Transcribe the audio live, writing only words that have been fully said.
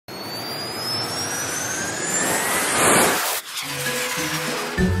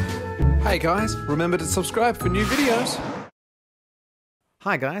Hey guys, remember to subscribe for new videos.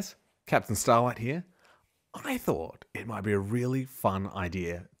 Hi guys, Captain Starlight here. I thought it might be a really fun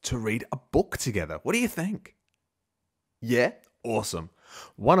idea to read a book together. What do you think? Yeah? Awesome.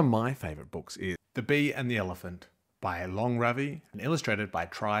 One of my favourite books is The Bee and the Elephant by Ravy and illustrated by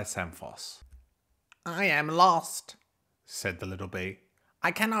Tri Samphos. I am lost, said the little bee.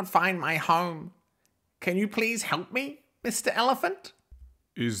 I cannot find my home. Can you please help me, Mr. Elephant?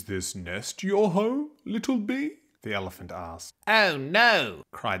 Is this nest your home, little bee? The elephant asked. Oh no,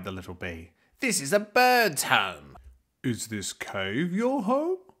 cried the little bee. This is a bird's home. Is this cave your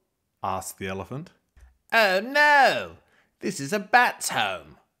home? Asked the elephant. Oh no, this is a bat's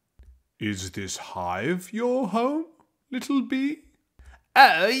home. Is this hive your home, little bee?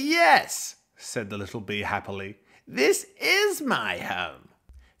 Oh yes, said the little bee happily. This is my home.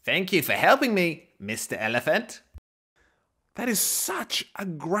 Thank you for helping me, Mr. Elephant. That is such a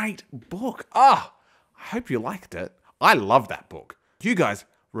great book. I hope you liked it. I love that book. You guys,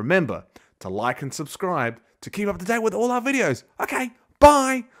 remember to like and subscribe to keep up to date with all our videos. Okay,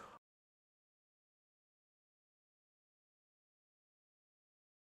 bye.